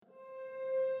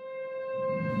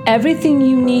Everything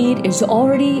you need is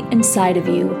already inside of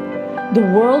you.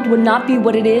 The world would not be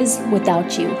what it is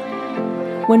without you.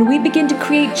 When we begin to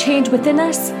create change within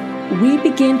us, we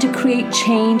begin to create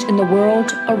change in the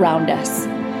world around us.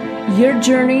 Your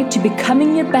journey to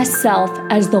becoming your best self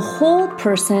as the whole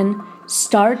person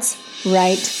starts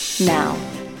right now.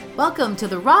 Welcome to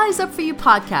the Rise Up For You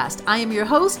podcast. I am your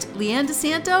host, Leanne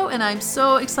DeSanto, and I'm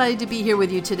so excited to be here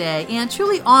with you today and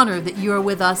truly honored that you are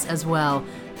with us as well.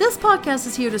 This podcast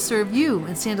is here to serve you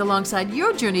and stand alongside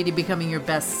your journey to becoming your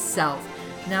best self.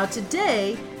 Now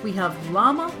today, we have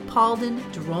Lama Palden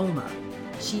Droma.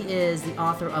 She is the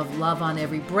author of Love on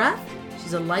Every Breath.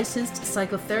 She's a licensed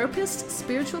psychotherapist,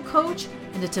 spiritual coach,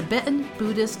 and a Tibetan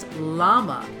Buddhist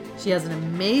Lama. She has an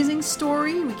amazing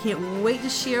story we can't wait to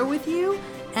share with you.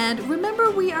 And remember,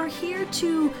 we are here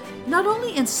to not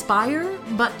only inspire,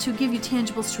 but to give you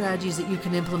tangible strategies that you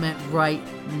can implement right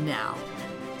now.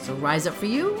 So rise up for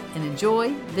you and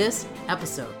enjoy this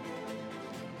episode.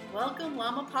 Welcome,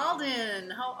 Lama Palden.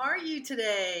 How are you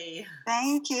today?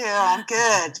 Thank you. I'm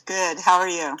good. Good. How are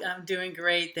you? I'm doing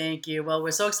great. Thank you. Well, we're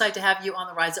so excited to have you on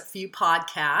the Rise Up For You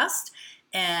podcast.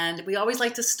 And we always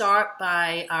like to start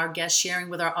by our guests sharing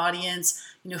with our audience,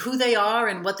 who they are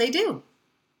and what they do.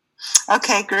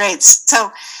 Okay, great.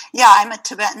 So, I'm a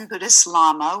Tibetan Buddhist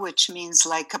Lama, which means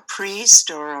like a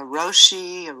priest or a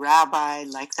Roshi, a rabbi,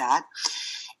 like that.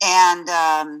 And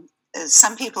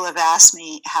some people have asked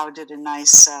me, how did a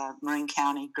nice Marin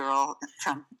County girl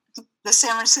from the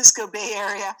San Francisco Bay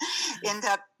Area end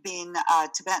up being a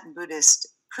Tibetan Buddhist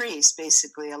priest,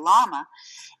 basically a Lama?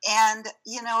 And,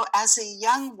 as a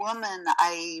young woman,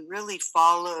 I really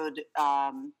followed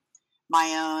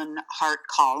my own heart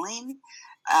calling.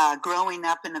 Growing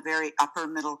up in a very upper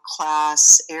middle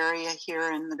class area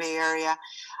here in the Bay Area,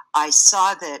 I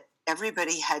saw that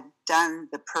everybody had done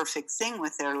the perfect thing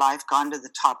with their life, gone to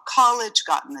the top college,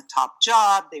 gotten the top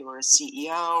job. They were a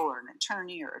CEO or an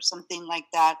attorney or something like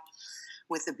that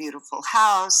with a beautiful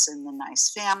house and a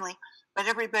nice family. But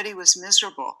everybody was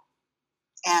miserable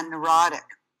and neurotic.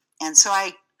 And so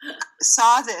I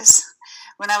saw this.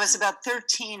 When I was about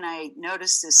 13, I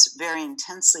noticed this very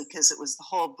intensely because it was the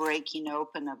whole breaking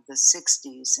open of the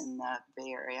 60s in the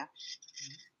Bay Area.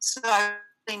 So I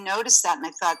really noticed that, and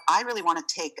I thought, I really want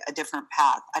to take a different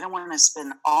path. I don't want to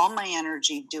spend all my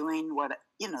energy doing what,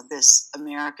 this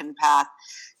American path,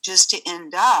 just to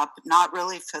end up not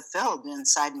really fulfilled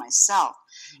inside myself.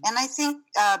 And I think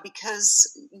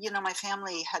because, my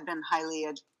family had been highly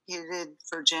educated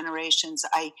for generations,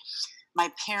 my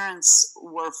parents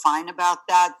were fine about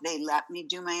that. They let me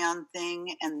do my own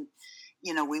thing. And,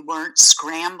 we weren't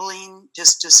scrambling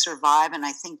just to survive. And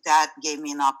I think that gave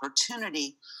me an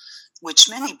opportunity, which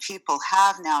many people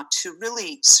have now, to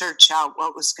really search out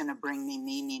what was going to bring me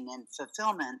meaning and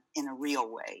fulfillment in a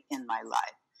real way in my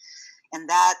life. And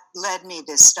that led me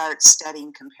to start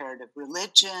studying comparative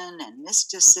religion and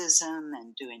mysticism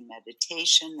and doing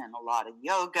meditation and a lot of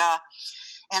yoga,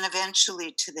 and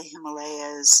eventually to the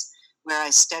Himalayas, where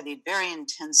I studied very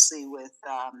intensely with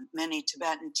many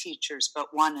Tibetan teachers, but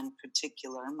one in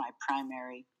particular, my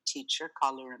primary teacher,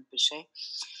 Kalu Rinpoche.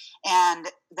 And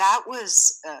that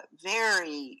was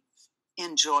very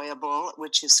enjoyable,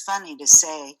 which is funny to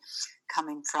say,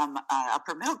 coming from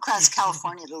upper middle class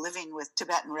California to living with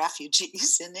Tibetan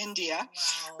refugees in India.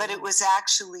 Wow. But it was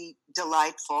actually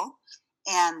delightful.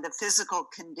 And the physical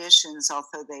conditions,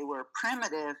 although they were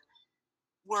primitive,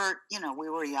 were, we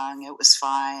were young, it was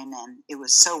fine, and it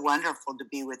was so wonderful to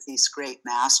be with these great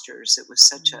masters. It was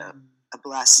such a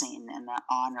blessing and an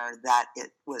honor that it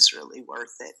was really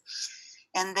worth it.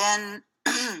 And then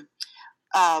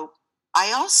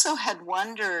I also had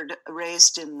wondered,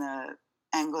 raised in the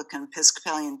Anglican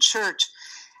Episcopalian Church,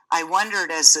 I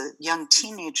wondered as a young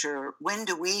teenager, when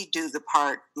do we do the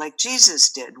part like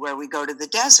Jesus did, where we go to the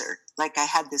desert? Like I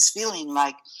had this feeling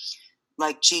like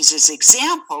Jesus'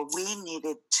 example, we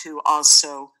needed to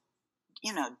also,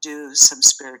 do some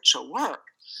spiritual work.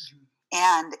 Mm-hmm.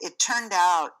 And it turned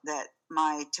out that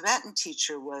my Tibetan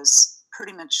teacher was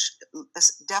pretty much,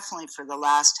 definitely for the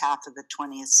last half of the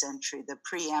 20th century, the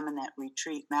preeminent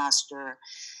retreat master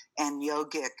and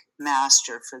yogic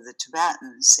master for the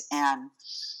Tibetans. And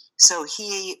so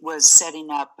he was setting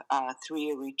up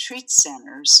 3 retreat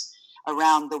centers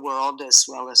around the world, as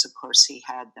well as, of course, he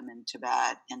had them in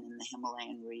Tibet and in the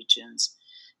Himalayan regions.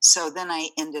 So then I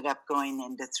ended up going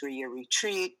into 3-year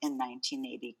retreat in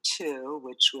 1982,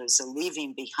 which was a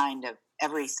leaving behind of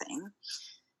everything,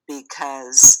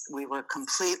 because we were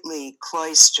completely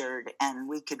cloistered and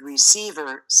we could receive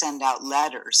or send out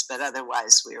letters, but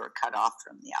otherwise we were cut off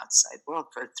from the outside world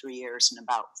for 3 years and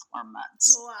about 4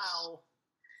 months. Wow.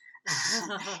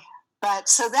 But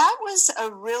so that was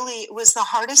it was the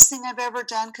hardest thing I've ever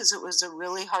done, because it was a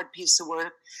really hard piece of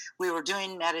work. We were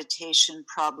doing meditation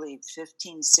probably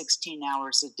 15, 16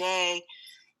 hours a day.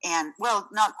 And well,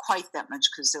 not quite that much,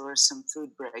 because there were some food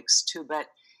breaks too, but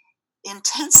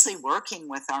intensely working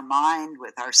with our mind,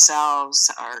 with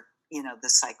ourselves, the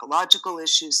psychological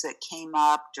issues that came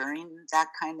up during that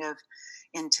kind of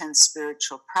intense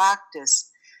spiritual practice.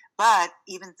 But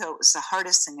even though it was the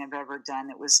hardest thing I've ever done,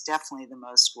 it was definitely the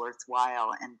most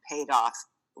worthwhile and paid off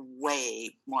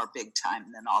way more big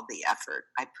time than all the effort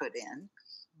I put in.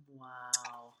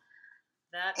 Wow.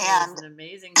 That is an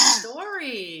amazing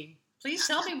story. Please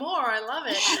tell me more. I love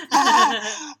it.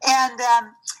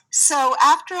 And so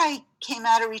after I came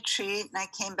out of retreat and I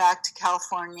came back to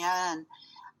California,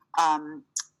 and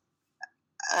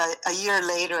a year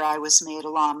later I was made a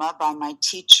Lama by my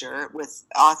teacher with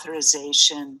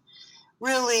authorization.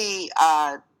 Really,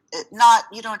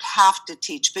 you don't have to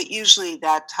teach, but usually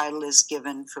that title is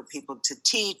given for people to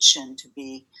teach and to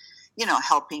be,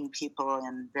 helping people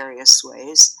in various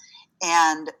ways.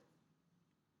 And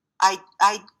I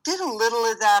did a little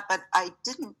of that, but I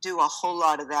didn't do a whole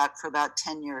lot of that for about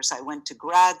 10 years. I went to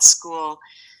grad school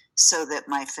so that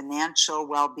my financial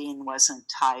well-being wasn't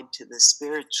tied to the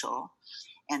spiritual,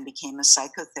 and became a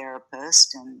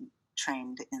psychotherapist and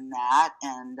trained in that,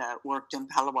 and worked in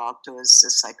Palo Alto as a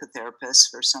psychotherapist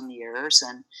for some years,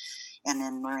 and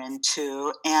in Marin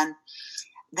too. And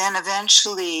then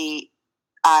eventually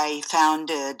I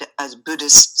founded a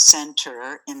Buddhist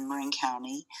center in Marin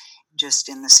County, just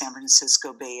in the San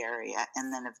Francisco Bay Area,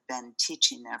 and then have been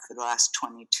teaching there for the last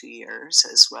 22 years,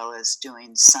 as well as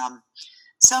doing some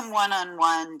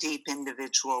one-on-one deep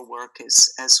individual work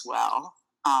as well.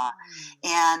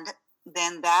 And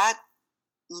then that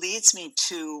leads me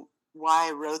to why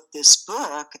I wrote this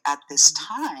book at this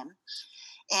time.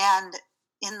 And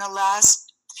in the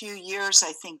last few years,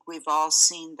 I think we've all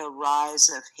seen the rise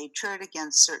of hatred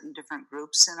against certain different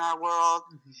groups in our world.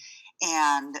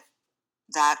 And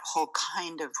that whole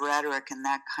kind of rhetoric and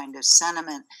that kind of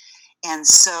sentiment. And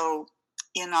so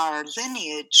in our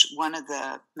lineage, one of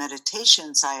the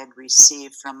meditations I had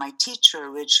received from my teacher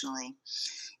originally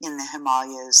in the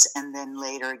Himalayas, and then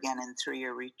later again in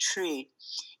 3-year retreat,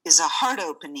 is a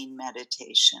heart-opening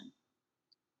meditation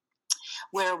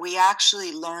where we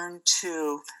actually learn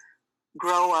to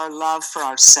grow our love for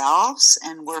ourselves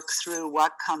and work through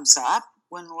what comes up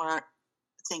when we're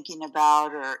thinking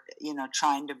about or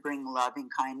trying to bring love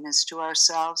and kindness to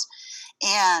ourselves,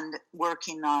 and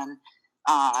working on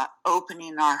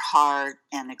opening our heart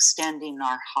and extending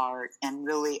our heart, and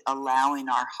really allowing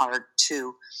our heart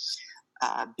to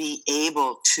be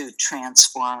able to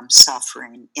transform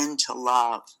suffering into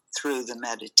love through the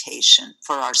meditation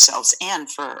for ourselves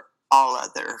and for all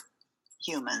other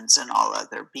humans and all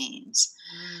other beings.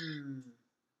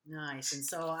 Nice. And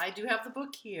so I do have the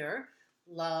book here,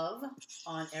 Love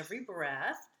on Every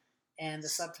Breath, and the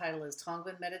subtitle is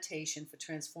Tonglen Meditation for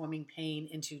Transforming Pain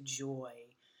into Joy.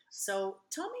 So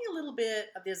tell me a little bit.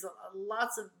 There's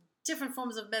lots of different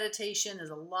forms of meditation.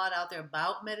 There's a lot out there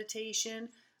about meditation,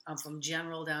 from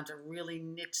general down to really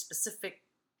niche specific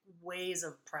ways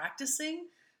of practicing.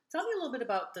 Tell me a little bit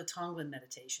about the Tonglen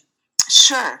meditation.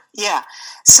 Sure, yeah.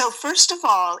 So first of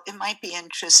all, it might be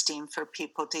interesting for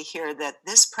people to hear that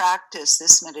this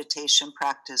meditation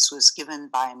practice, was given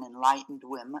by an enlightened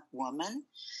woman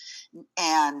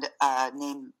and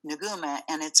named Nguma,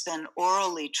 and it's been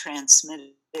orally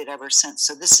transmitted ever since.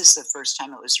 So this is the first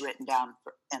time it was written down,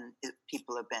 and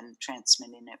people have been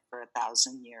transmitting it for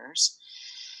 1,000 years.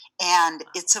 And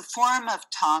it's a form of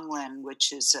Tonglen,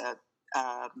 which is a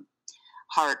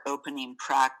heart-opening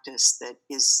practice that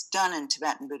is done in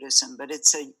Tibetan Buddhism, but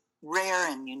it's a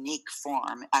rare and unique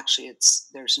form. Actually,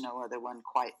 there's no other one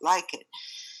quite like it.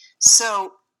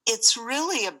 So it's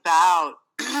really about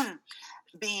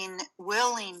being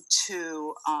willing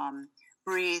to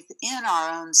breathe in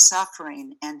our own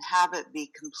suffering and have it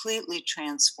be completely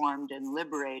transformed and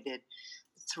liberated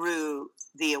through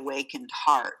the awakened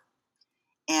heart.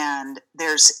 And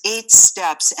there's 8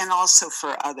 steps, and also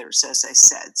for others, as I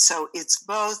said. So it's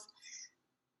both,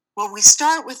 well, we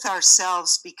start with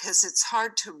ourselves because it's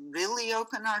hard to really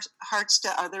open our hearts to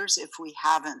others if we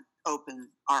haven't opened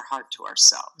our heart to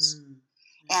ourselves.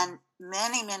 And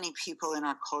many, many people in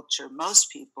our culture, most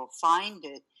people, find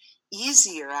it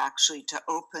easier actually to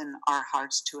open our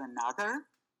hearts to another,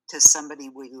 to somebody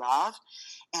we love.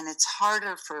 And it's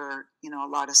harder for, a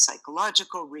lot of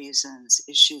psychological reasons,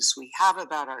 issues we have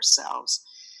about ourselves,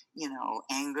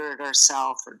 anger at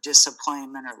ourselves or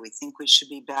disappointment, or we think we should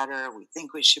be better, or we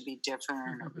think we should be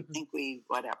different, or we think we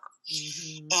whatever.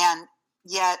 And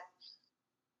yet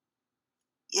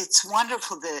it's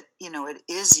wonderful that, it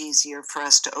is easier for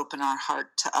us to open our heart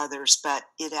to others, but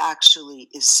it actually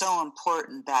is so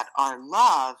important that our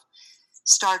love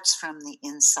starts from the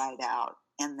inside out,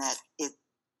 and that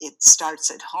it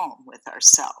starts at home with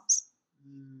ourselves.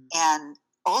 And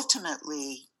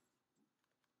ultimately,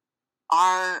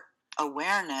 our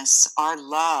awareness, our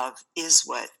love is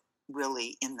what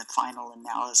really, in the final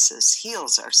analysis,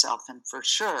 heals ourselves, and for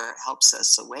sure helps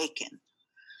us awaken.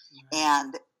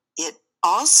 And it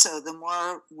also, the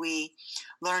more we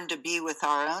learn to be with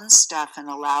our own stuff and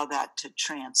allow that to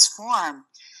transform,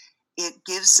 it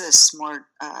gives us more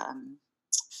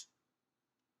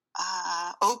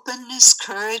openness,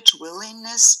 courage,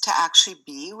 willingness to actually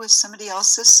be with somebody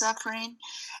else's suffering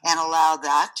and allow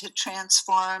that to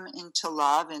transform into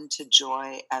love, into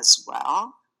joy as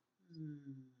well.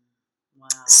 Wow.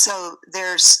 So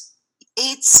there's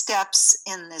 8 steps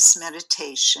in this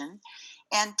meditation.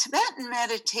 And Tibetan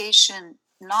meditation,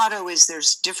 not always,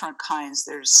 there's different kinds.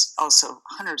 There's also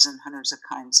hundreds and hundreds of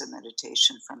kinds of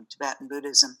meditation from Tibetan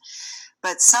Buddhism.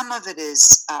 But some of it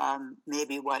is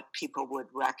maybe what people would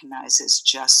recognize as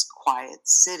just quiet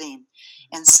sitting.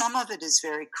 And some of it is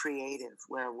very creative,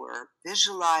 where we're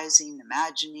visualizing,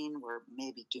 imagining, we're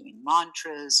maybe doing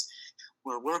mantras,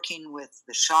 we're working with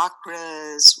the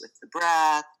chakras, with the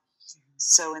breath.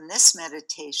 So in this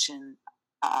meditation,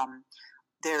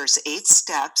 there's 8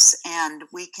 steps, and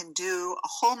we can do a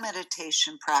whole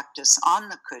meditation practice on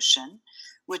the cushion,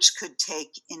 which could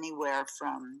take anywhere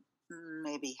from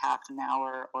maybe half an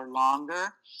hour or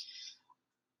longer,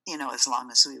 as long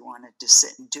as we wanted to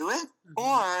sit and do it.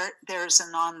 Or there's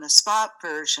an on-the-spot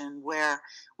version where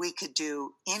we could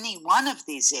do any one of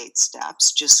these 8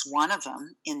 steps, just one of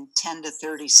them, in 10 to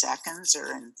 30 seconds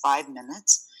or in 5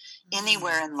 minutes,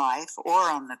 anywhere in life or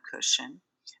on the cushion.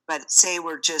 But say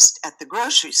we're just at the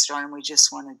grocery store and we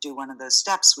just want to do one of those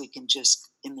steps, we can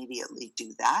just immediately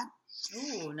do that.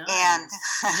 Ooh, nice.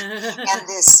 And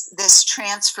this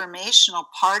transformational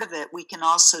part of it, we can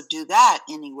also do that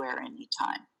anywhere,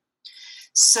 anytime.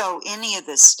 So any of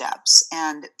the steps,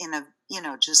 and in a,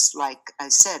 just like I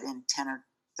said, in 10 or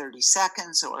 30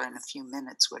 seconds or in a few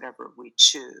minutes, whatever we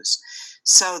choose.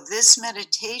 So this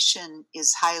meditation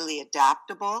is highly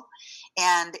adaptable,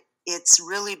 and it's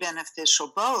really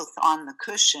beneficial both on the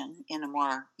cushion in a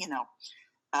more,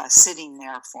 sitting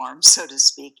there form, so to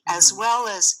speak, as well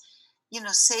as,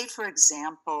 say, for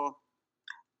example,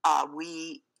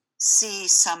 we see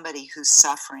somebody who's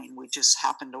suffering. We just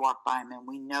happen to walk by them and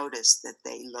we notice that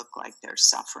they look like they're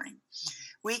suffering.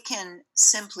 We can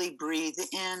simply breathe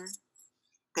in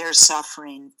their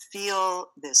suffering,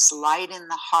 feel this light in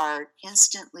the heart,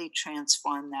 instantly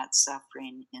transform that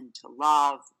suffering into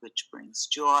love, which brings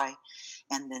joy,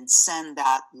 and then send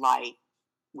that light,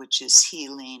 which is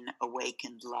healing,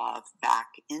 awakened love, back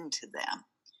into them.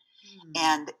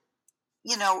 And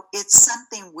it's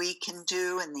something we can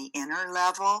do in the inner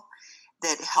level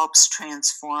that helps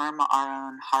transform our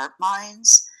own heart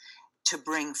minds to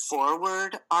bring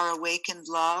forward our awakened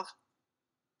love.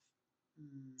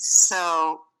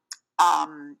 So,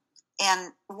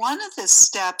 and one of the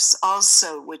steps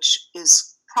also, which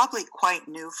is probably quite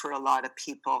new for a lot of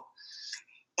people,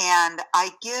 and I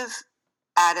give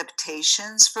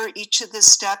adaptations for each of the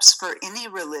steps for any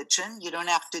religion. You don't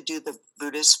have to do the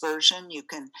Buddhist version. You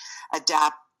can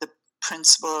adapt the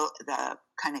principle, the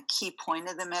kind of key point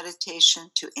of the meditation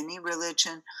to any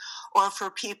religion, or for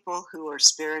people who are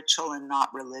spiritual and not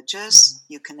religious,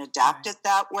 you can adapt it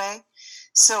that way.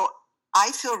 So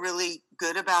I feel really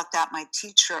good about that. My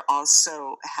teacher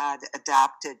also had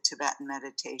adapted Tibetan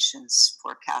meditations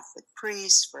for Catholic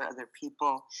priests, for other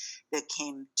people that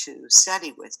came to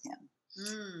study with him.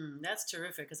 That's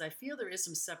terrific, because I feel there is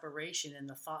some separation in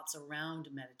the thoughts around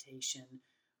meditation,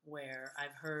 where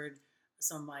I've heard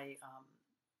some of my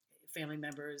family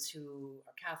members who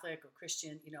are Catholic or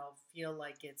Christian, feel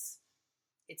like it's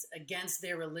against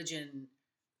their religion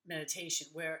meditation,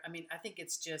 where, I think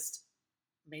it's just,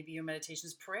 maybe your meditation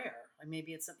is prayer, or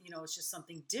maybe it's, it's just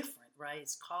something different, right?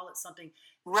 Call it something.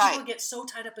 Right. People get so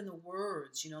tied up in the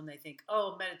words, and they think,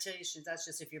 oh, meditation, that's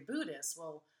just if you're Buddhist.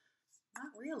 Well, not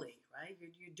really, right?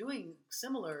 You're doing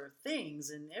similar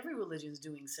things, and every religion's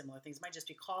doing similar things. It might just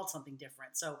be called something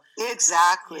different. So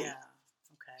exactly. Yeah.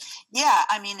 Okay. Yeah,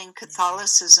 in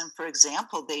Catholicism, for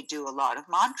example, they do a lot of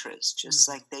mantras, just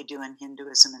like they do in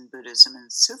Hinduism and Buddhism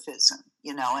and Sufism,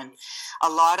 and a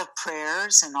lot of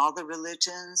prayers in all the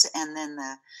religions. And then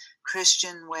the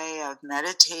Christian way of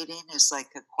meditating is like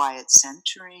a quiet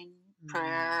centering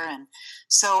prayer. And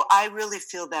so I really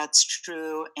feel that's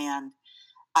true. And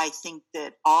I think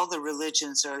that all the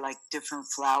religions are like different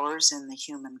flowers in the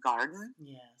human garden.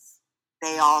 Yes.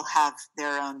 They all have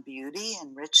their own beauty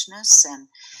and richness. And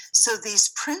so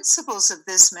these principles of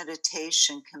this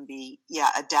meditation can be,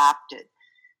 adapted.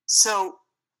 So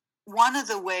one of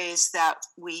the ways that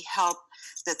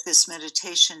this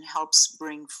meditation helps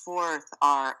bring forth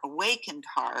our awakened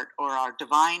heart or our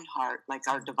divine heart, like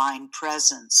our divine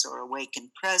presence or awakened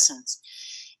presence,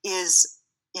 is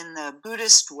in the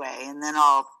Buddhist way. And then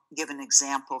I'll give an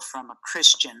example from a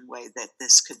Christian way that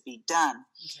this could be done.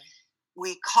 Okay.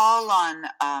 We call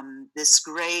on this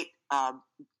great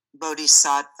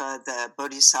bodhisattva, the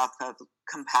bodhisattva of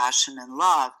compassion and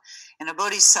love. And a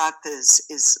bodhisattva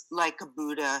is like a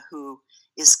Buddha who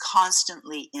is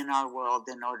constantly in our world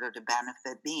in order to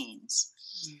benefit beings.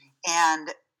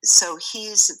 And so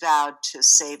he's vowed to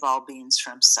save all beings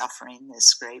from suffering,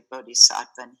 this great bodhisattva,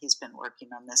 and he's been working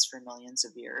on this for millions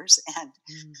of years. And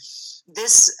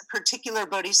this particular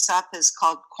bodhisattva is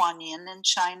called Kuan Yin in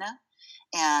China,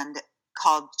 and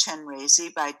called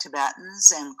Chenrezig by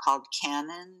Tibetans, and called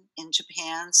Kannon in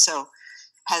Japan. So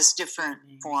has different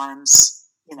forms,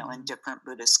 in different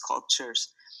Buddhist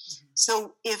cultures.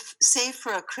 So if, say,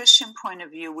 for a Christian point of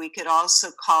view, we could also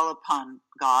call upon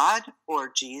God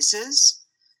or Jesus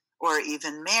or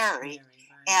even Mary.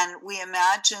 And we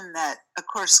imagine that, of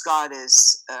course, God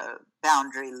is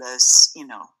boundaryless,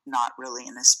 not really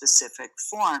in a specific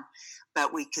form,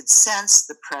 but we could sense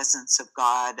the presence of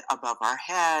God above our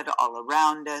head, all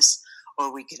around us,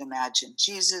 or we could imagine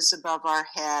Jesus above our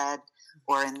head,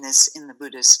 or in the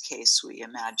Buddhist case, we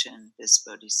imagine this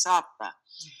bodhisattva.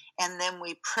 And then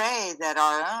we pray that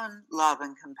our own love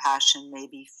and compassion may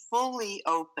be fully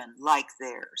open like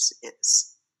theirs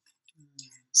is.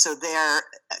 So they're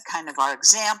kind of our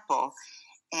example.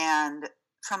 And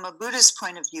from a Buddhist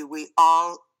point of view, we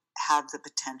all have the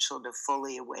potential to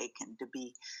fully awaken, to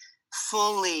be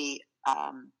fully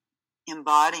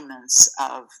embodiments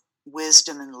of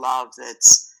wisdom and love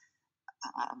that's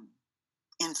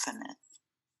infinite.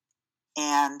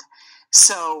 And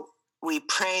so we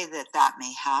pray that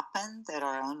may happen, that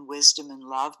our own wisdom and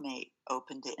love may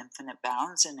open to infinite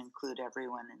bounds and include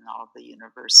everyone in all the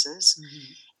universes.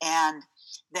 And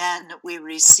then we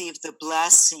receive the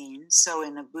blessing. So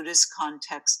in a Buddhist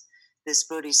context, this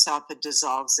bodhisattva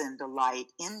dissolves into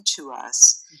light into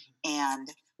us, and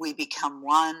we become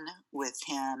one with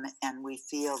him, and we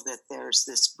feel that there's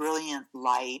this brilliant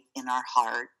light in our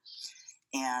heart.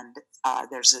 And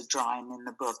there's a drawing in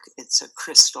the book. It's a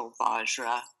crystal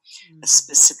vajra, a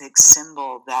specific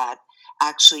symbol that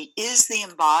actually is the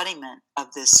embodiment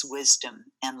of this wisdom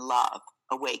and love,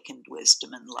 awakened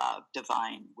wisdom and love,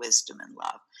 divine wisdom and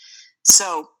love.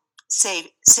 So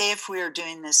say if we are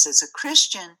doing this as a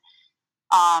Christian,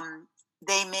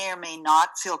 they may or may not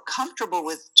feel comfortable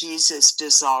with Jesus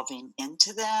dissolving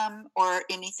into them or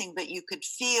anything, but you could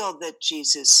feel that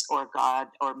Jesus or God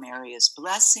or Mary is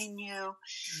blessing you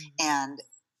and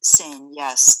saying,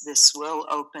 yes, this will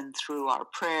open through our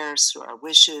prayers, through our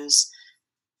wishes,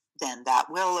 then that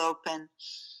will open.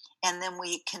 And then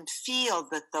we can feel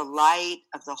that the light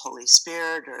of the Holy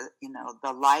Spirit, or,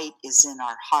 the light is in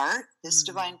our heart, this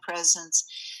divine presence,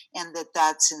 and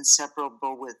that's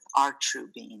inseparable with our true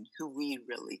being, who we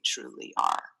really, truly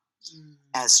are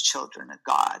as children of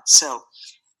God. So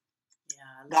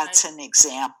that's an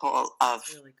example of,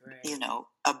 really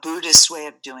a Buddhist way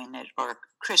of doing it or a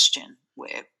Christian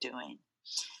way of doing.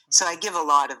 So I give a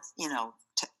lot of,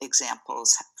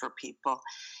 examples for people.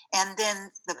 And then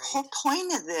the whole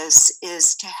point of this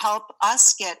is to help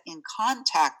us get in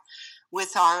contact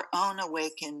with our own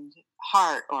awakened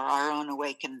heart or our own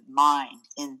awakened mind.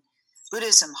 In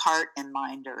Buddhism, heart and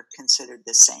mind are considered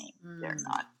the same. They're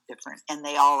not different. And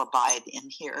they all abide in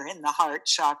here. In the heart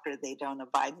chakra, they don't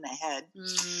abide in the head.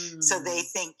 So they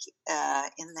think,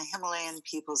 in the Himalayan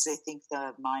peoples, they think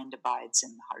the mind abides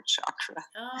in the heart chakra.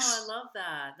 Oh, I love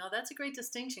that. No, that's a great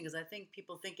distinction, because I think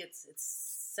people think it's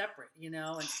separate, and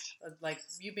like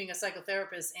you being a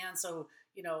psychotherapist and so,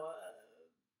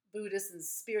 Buddhist and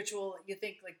spiritual, you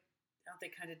think like, aren't they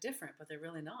kind of different? But they're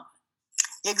really not.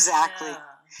 Exactly. Yeah.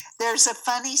 There's a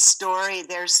funny story.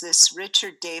 There's this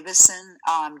Richard Davidson,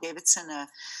 a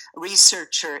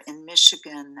researcher in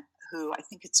Michigan, who I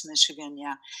think it's Michigan,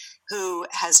 who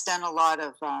has done a lot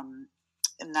of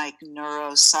like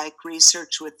neuropsych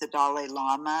research with the Dalai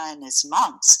Lama and his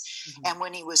monks. And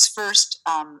when he was first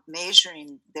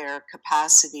measuring their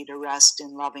capacity to rest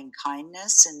in loving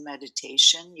kindness and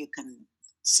meditation, you can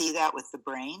see that with the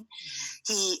brain.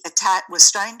 He was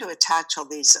starting to attach all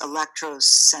these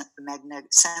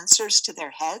electromagnetic sensors to their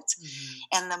heads,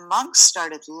 and the monks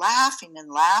started laughing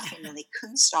and laughing, and they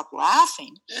couldn't stop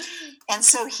laughing. And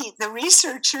so the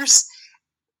researchers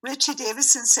Richie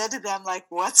Davidson said to them, like,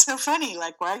 what's so funny?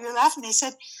 Like, why are you laughing? He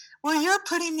said, well, you're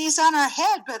putting these on our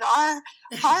head, but our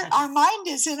heart, our mind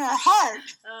is in our heart.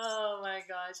 Oh my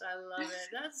gosh, I love it.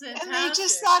 That's fantastic. And they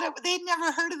just thought they'd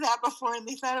never heard of that before, and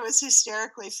they thought it was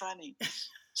hysterically funny.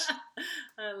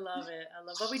 I love it.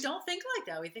 But we don't think like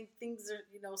that. We think things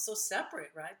are, so separate,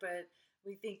 right? But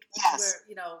we think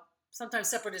we're, sometimes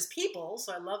separate as people.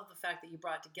 So I love the fact that you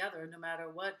brought together, no matter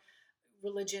what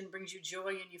religion brings you joy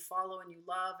and you follow and you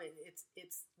love.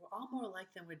 It's we're all more alike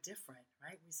than we're different,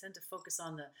 right? We tend to focus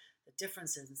on the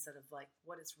differences instead of like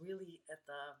what it's really at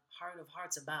the heart of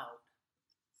hearts about.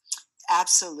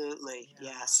 Absolutely.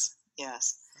 Yeah.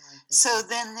 Yes. So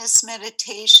then this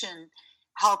meditation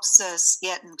helps us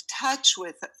get in touch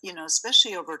with,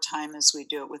 especially over time as we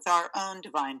do it, with our own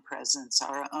divine presence,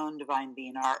 our own divine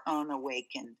being, our own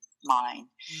awakened mind.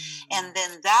 And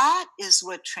then that is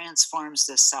what transforms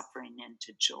the suffering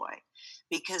into joy,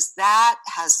 because that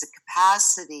has the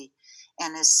capacity.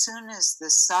 And as soon as the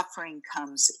suffering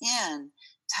comes in,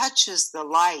 touches the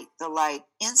light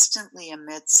instantly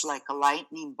emits like a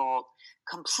lightning bolt,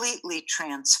 completely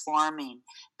transforming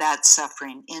that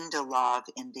suffering into love,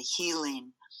 into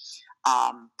healing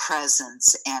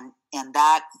presence, and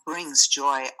that brings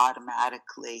joy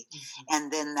automatically.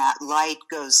 And then that light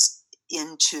goes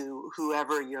into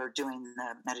whoever you're doing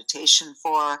the meditation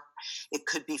for. It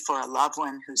could be for a loved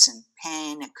one who's in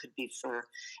pain. It could be for,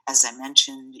 as I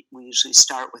mentioned, we usually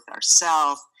start with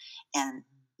ourselves, and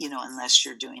unless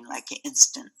you're doing like an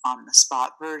instant on the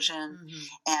spot version.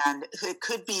 And it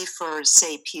could be for,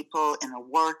 say, people in a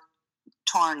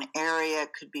war-torn area.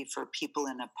 It could be for people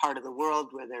in a part of the world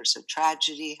where there's a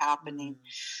tragedy happening,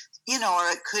 or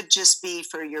it could just be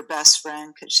for your best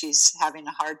friend because she's having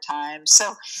a hard time.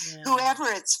 So whoever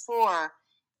it's for,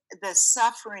 the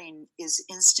suffering is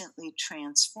instantly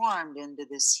transformed into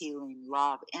this healing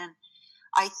love. And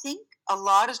I think a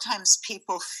lot of times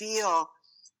people feel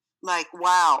like,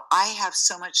 wow, I have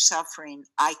so much suffering,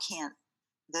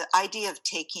 the idea of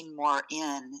taking more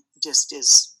in just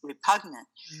is repugnant.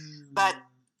 But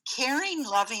caring,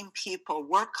 loving people,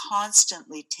 we're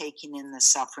constantly taking in the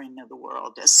suffering of the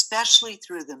world, especially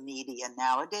through the media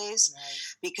nowadays,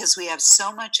 because we have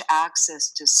so much access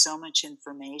to so much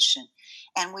information,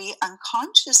 and we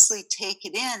unconsciously take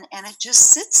it in, and it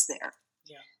just sits there.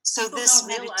 So people this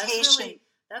meditation...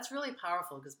 That's really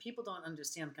powerful, because people don't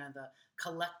understand kind of the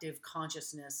collective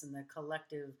consciousness and the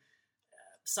collective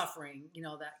suffering,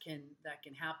 that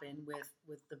can happen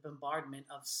with the bombardment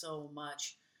of so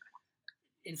much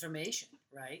information,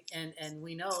 right? And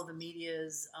we know the media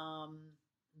is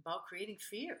about creating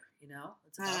fear.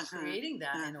 It's about creating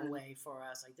that in a way for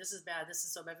us. Like, this is bad.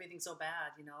 Everything's so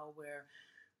bad. Where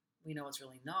we know it's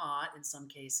really not in some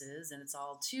cases, and it's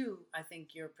all too, I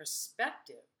think, your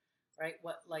perspective. Right?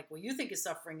 What you think is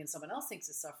suffering and someone else thinks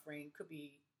is suffering could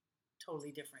be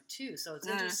totally different too. So it's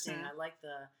interesting. I like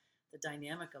the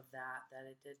dynamic of that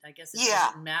I guess it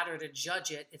doesn't matter to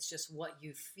judge it. It's just what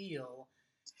you feel.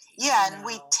 And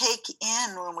we take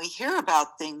in when we hear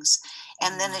about things,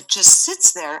 and then it just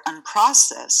sits there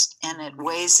unprocessed, and it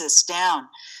weighs us down.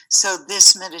 So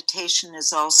this meditation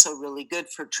is also really good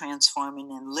for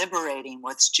transforming and liberating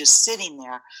what's just sitting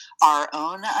there, our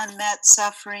own unmet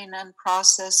suffering,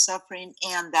 unprocessed suffering,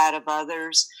 and that of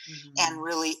others, and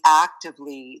really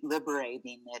actively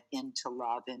liberating it into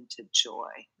love, into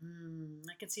joy.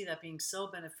 I can see that being so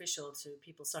beneficial to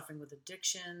people suffering with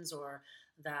addictions, or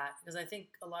that, because I think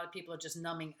a lot of people are just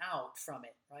numbing out from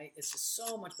it, right? It's just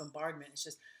so much bombardment. It's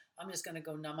just, I'm just going to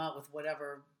go numb out with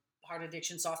whatever, hard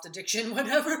addiction, soft addiction,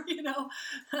 whatever,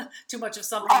 too much of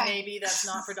something maybe that's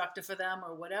not productive for them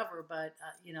or whatever. But,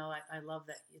 I love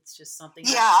that it's just something.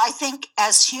 I think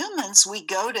as humans, we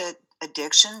go to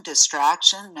addiction,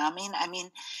 distraction, numbing. I mean,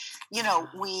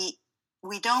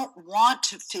 we don't want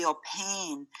to feel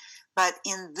pain. But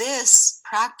in this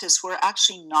practice, we're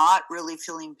actually not really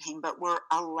feeling pain, but we're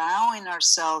allowing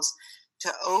ourselves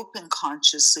to open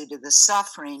consciously to the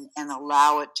suffering and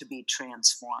allow it to be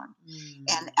transformed.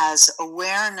 And as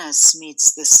awareness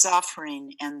meets the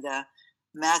suffering and the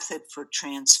method for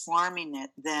transforming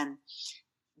it, then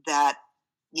that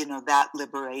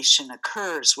liberation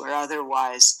occurs, where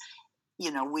otherwise,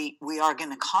 we are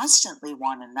going to constantly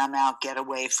want to numb out, get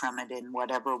away from it in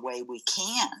whatever way we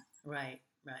can. Right.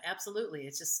 Absolutely.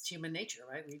 It's just human nature,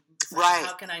 right?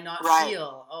 How can I not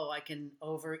feel? Oh, I can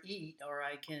overeat, or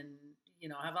I can,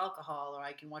 have alcohol, or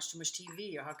I can watch too much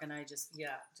TV, or how can I just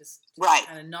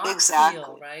kind of not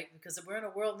feel, right? Because we're in a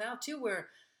world now too where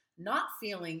not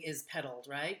feeling is peddled,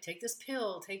 right? Take this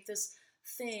pill, take this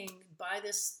thing, buy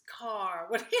this car,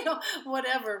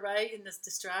 whatever, right? In this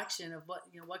distraction of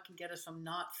what can get us from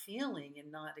not feeling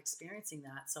and not experiencing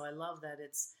that. So I love that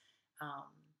it's,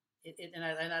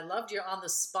 and I loved your on the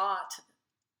spot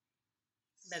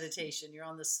meditation. You're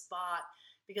on the spot,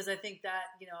 because I think that,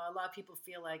 a lot of people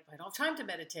feel like, I don't have time to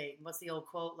meditate. And what's the old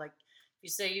quote? Like, you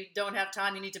say you don't have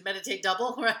time, you need to meditate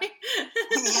double, right?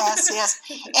 Yes.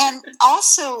 And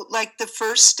also, like, the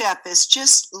first step is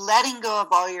just letting go of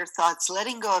all your thoughts,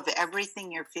 letting go of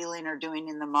everything you're feeling or doing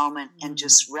in the moment, and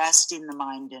just resting the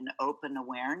mind in open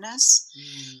awareness.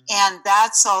 And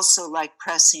that's also like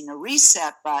pressing a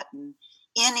reset button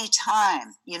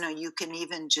anytime. You can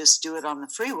even just do it on the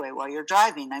freeway while you're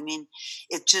driving. I mean,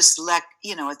 it just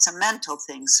it's a mental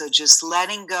thing. So just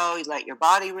letting go, you let your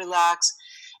body relax,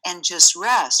 and just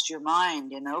rest your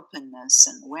mind in openness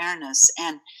and awareness.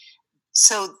 And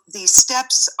so these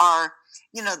steps are,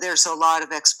 there's a lot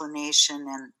of explanation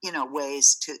and,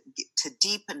 ways to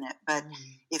deepen it. But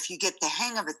if you get the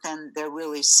hang of it, then they're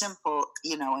really simple,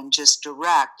 and just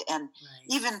direct. And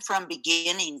even from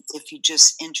beginning, if you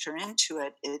just enter into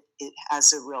it, it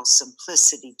has a real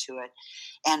simplicity to it,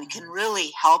 and can really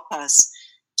help us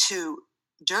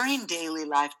during daily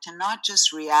life, to not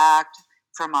just react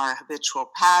from our habitual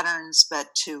patterns,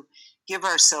 but to give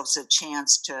ourselves a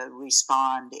chance to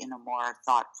respond in a more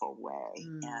thoughtful way.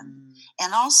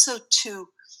 And also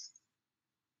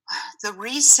the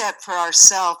reset for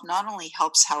ourselves not only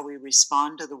helps how we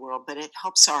respond to the world, but it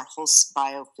helps our whole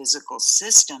biophysical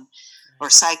system or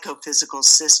psychophysical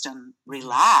system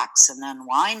relax and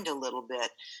unwind a little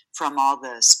bit from all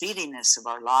the speediness of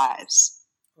our lives.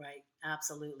 Right.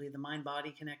 Absolutely. The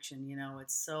mind-body connection,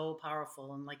 it's so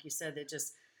powerful. And like you said, it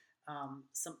just,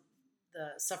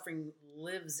 the suffering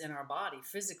lives in our body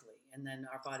physically, and then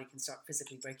our body can start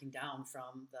physically breaking down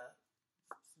from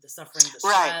the suffering, the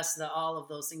stress, all of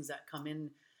those things that come in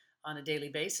on a daily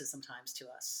basis sometimes to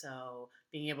us. So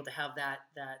being able to have that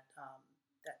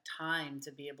time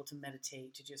to be able to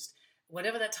meditate, to just,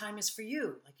 whatever that time is for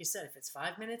you, like you said, if it's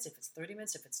 5 minutes, if it's 30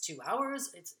 minutes, if it's 2 hours,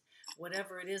 it's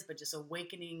whatever it is, but just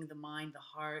awakening the mind, the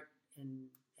heart, and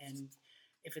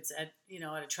if it's at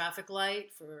a traffic light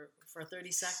for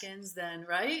 30 seconds, then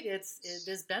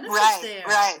there's benefits there.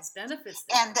 Right. There's benefits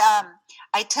there. And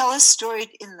I tell a story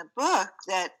in the book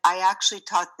that I actually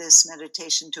taught this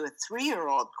meditation to a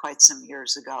 3-year-old quite some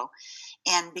years ago.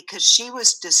 And because she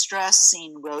was distressed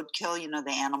seeing roadkill,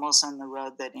 the animals on the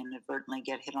road that inadvertently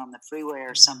get hit on the freeway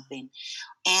or something.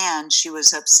 And she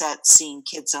was upset seeing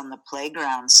kids on the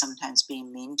playground sometimes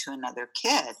being mean to another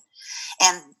kid.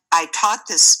 And I taught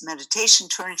this meditation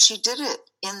to her, and she did it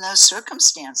in those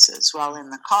circumstances while in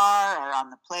the car or on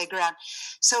the playground.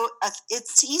 So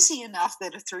it's easy enough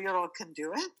that a 3-year-old can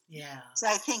do it. Yeah. So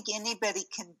I think anybody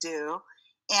can do.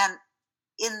 And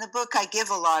in the book, I give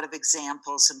a lot of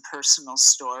examples and personal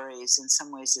stories. In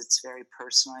some ways, it's very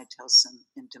personal. I tell some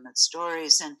intimate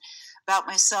stories and about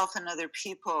myself and other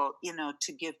people,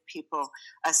 to give people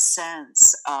a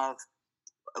sense of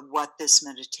what this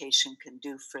meditation can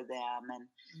do for them.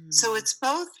 And so it's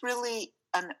both really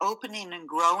an opening and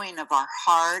growing of our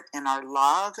heart and our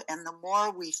love. And the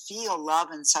more we feel love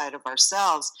inside of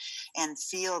ourselves and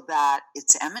feel that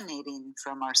it's emanating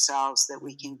from ourselves, that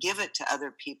we can give it to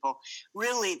other people,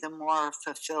 really the more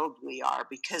fulfilled we are.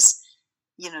 Because,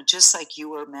 just like you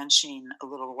were mentioning a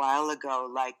little while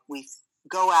ago, like we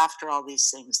go after all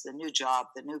these things, the new job,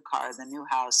 the new car, the new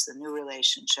house, the new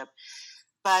relationship.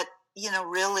 But,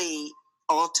 really,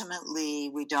 ultimately,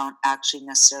 we don't actually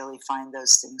necessarily find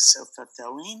those things so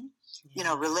fulfilling.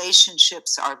 Yeah.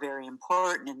 Relationships are very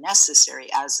important and necessary,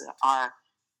 as are,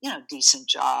 decent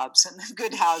jobs and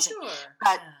good housing. Sure.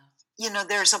 But,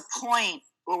 there's a point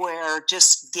where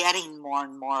just getting more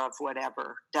and more of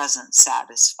whatever doesn't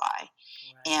satisfy.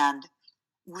 Right. And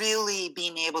really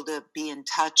being able to be in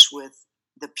touch with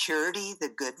the purity, the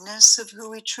goodness of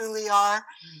who we truly are,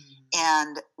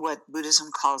 and what Buddhism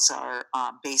calls our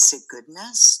basic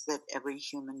goodness that every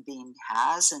human being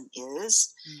has and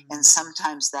is. And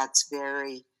sometimes that's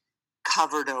very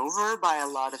covered over by a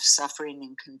lot of suffering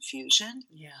and confusion.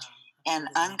 Yeah. And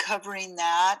uncovering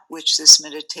that, which this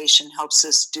meditation helps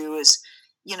us do, is,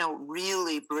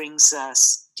 really brings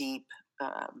us deep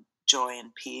joy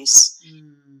and peace,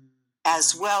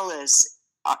 as well as,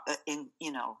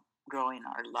 growing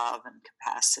our love and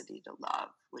capacity to love,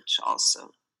 which also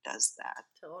does that.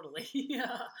 Totally.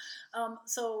 Yeah.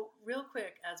 So real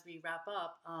quick, as we wrap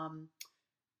up,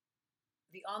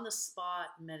 the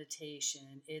on-the-spot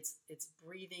meditation, it's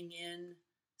breathing in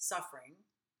suffering.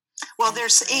 Well,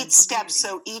 there's 8 steps,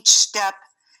 so each step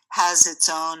has its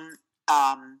own,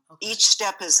 each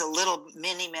step is a little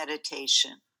mini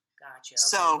meditation. Gotcha.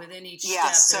 So okay. Within each step,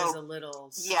 there's a little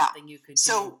something you could do.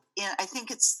 So I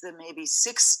think it's the maybe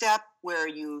 6th step where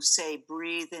you say,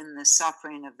 breathe in the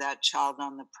suffering of that child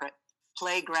on the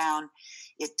playground.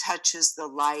 It touches the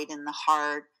light in the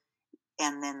heart.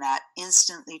 And then that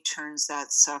instantly turns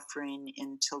that suffering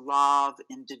into love,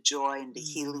 into joy, into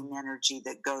healing energy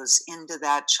that goes into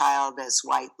that child as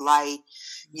white light.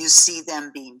 You see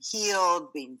them being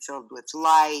healed, being filled with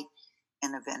light,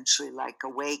 and eventually like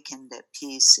awakened at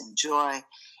peace and joy,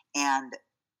 and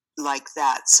like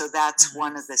that. So that's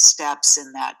one of the steps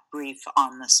in that brief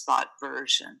on-the-spot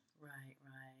version. Right.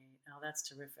 Oh, that's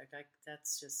terrific.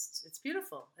 It's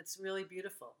beautiful. It's really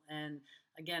beautiful. And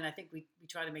again, I think we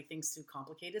try to make things too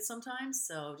complicated sometimes.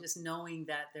 So just knowing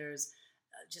that there's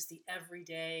just the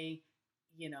everyday,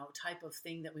 type of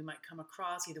thing that we might come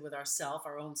across either with our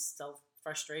own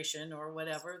self-frustration or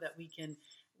whatever, that we can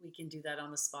do that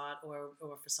on the spot or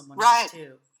for someone else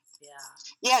too.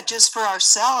 Yeah, just for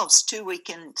ourselves too. We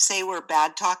can say we're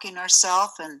bad talking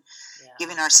ourselves and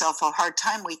giving ourselves a hard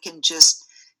time. We can just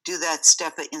do that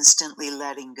step of instantly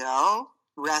letting go,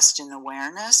 rest in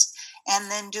awareness,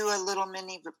 and then do a little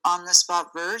mini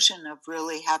on-the-spot version of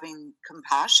really having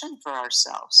compassion for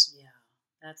ourselves. Yeah,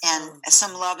 that's and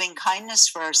some loving kindness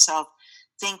for ourselves,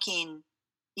 thinking,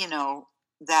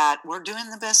 that we're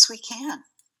doing the best we can.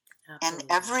 Absolutely.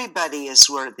 And everybody is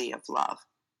worthy of love.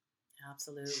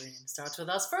 Absolutely. It starts with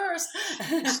us first.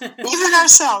 Even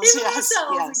ourselves. Yes.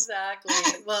 Exactly.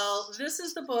 Well, this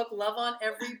is the book, Love on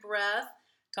Every Breath,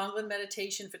 Tonglen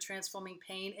Meditation for Transforming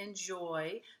Pain and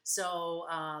Joy. So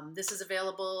this is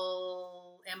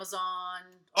available Amazon,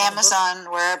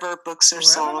 wherever books are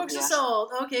sold.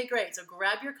 Okay, great. So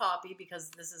grab your copy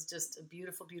because this is just a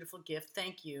beautiful, beautiful gift.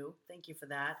 Thank you for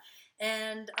that.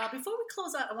 And before we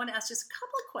close out, I want to ask just a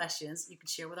couple of questions you can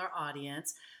share with our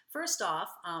audience. First off,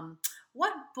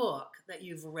 what book that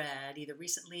you've read, either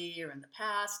recently or in the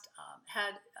past,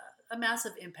 had a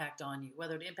massive impact on you,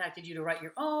 whether it impacted you to write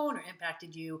your own or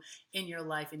impacted you in your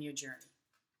life and your journey?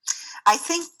 I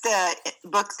think the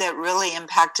book that really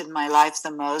impacted my life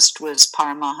the most was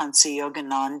Paramahansa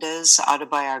Yogananda's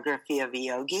Autobiography of a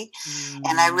Yogi.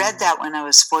 And I read that when I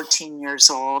was 14 years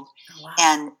old. Oh, wow.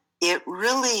 And it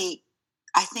really,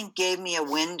 I think, gave me a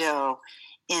window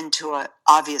into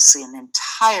obviously an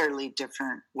entirely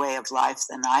different way of life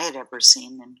than I had ever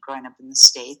seen in growing up in the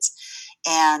States.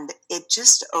 And it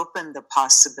just opened the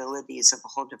possibilities of a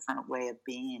whole different way of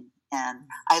being. And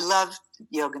I loved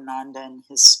Yogananda and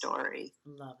his story.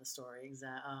 Love the story.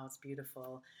 Exactly. Oh, it's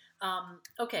beautiful.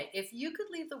 Okay, if you could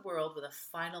leave the world with a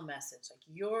final message, like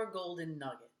your golden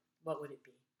nugget, what would it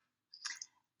be?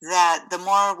 That the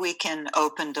more we can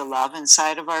open to love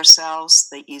inside of ourselves,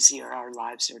 the easier our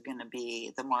lives are going to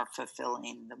be, the more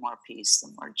fulfilling, the more peace, the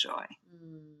more joy.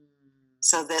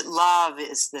 So that love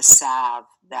is the salve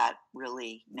that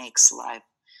really makes life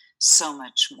so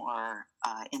much more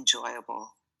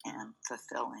enjoyable and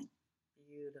fulfilling.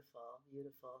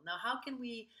 Beautiful. Now, how can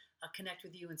we connect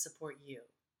with you and support you?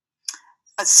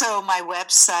 So my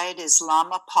website is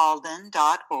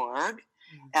lamapalden.org,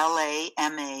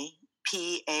 LAMAPALDEN,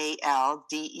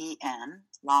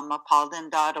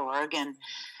 lamapalden.org, and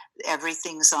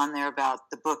everything's on there about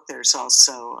the book. There's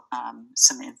also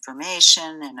some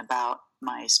information and about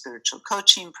my spiritual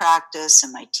coaching practice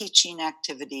and my teaching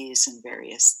activities and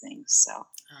various things. So,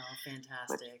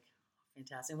 fantastic.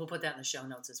 And we'll put that in the show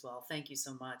notes as well. Thank you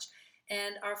so much.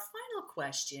 And our final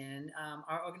question,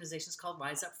 our organization is called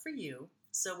Rise Up For You.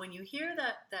 So when you hear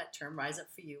that term, Rise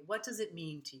Up For You, what does it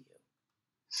mean to you?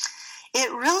 It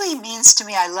really means to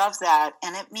me, I love that.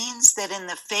 And it means that in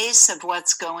the face of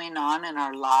what's going on in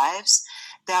our lives,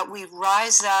 that we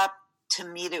rise up to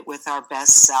meet it with our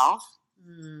best self,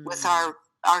 with our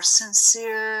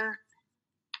sincere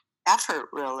effort,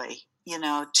 really,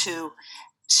 to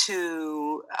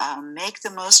make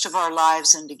the most of our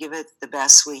lives and to give it the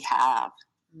best we have.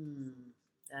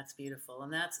 That's beautiful.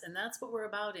 And that's what we're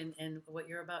about. And what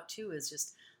you're about too is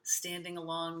just standing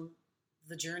along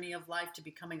the journey of life to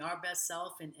becoming our best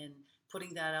self and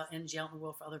putting that out in the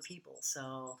world for other people.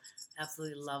 So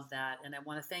absolutely love that. And I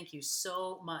want to thank you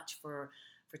so much for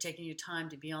taking your time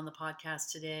to be on the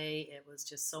podcast today. It was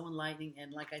just so enlightening.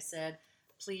 And like I said,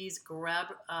 please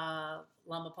grab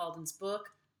Lama Palden's book,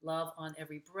 Love on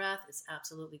Every Breath. It's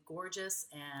absolutely gorgeous.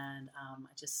 And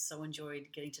I just so enjoyed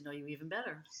getting to know you even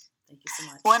better. Thank you so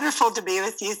much. Wonderful to be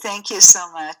with you. Thank you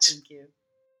so much. Thank you.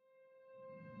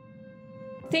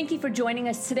 Thank you for joining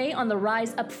us today on the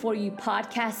Rise Up For You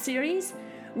podcast series.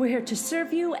 We're here to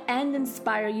serve you and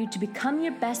inspire you to become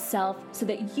your best self so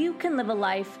that you can live a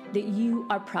life that you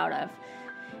are proud of.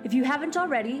 If you haven't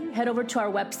already, head over to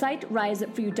our website,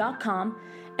 riseupforyou.com,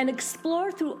 and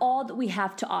explore through all that we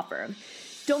have to offer.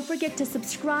 Don't forget to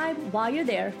subscribe while you're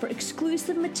there for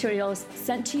exclusive materials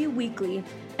sent to you weekly,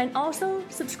 and also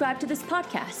subscribe to this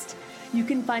podcast. You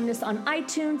can find us on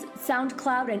iTunes,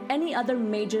 SoundCloud, and any other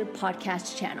major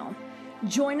podcast channel.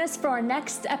 Join us for our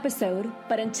next episode,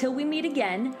 but until we meet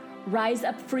again, rise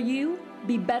up for you,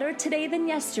 be better today than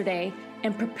yesterday,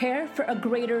 and prepare for a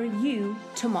greater you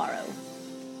tomorrow.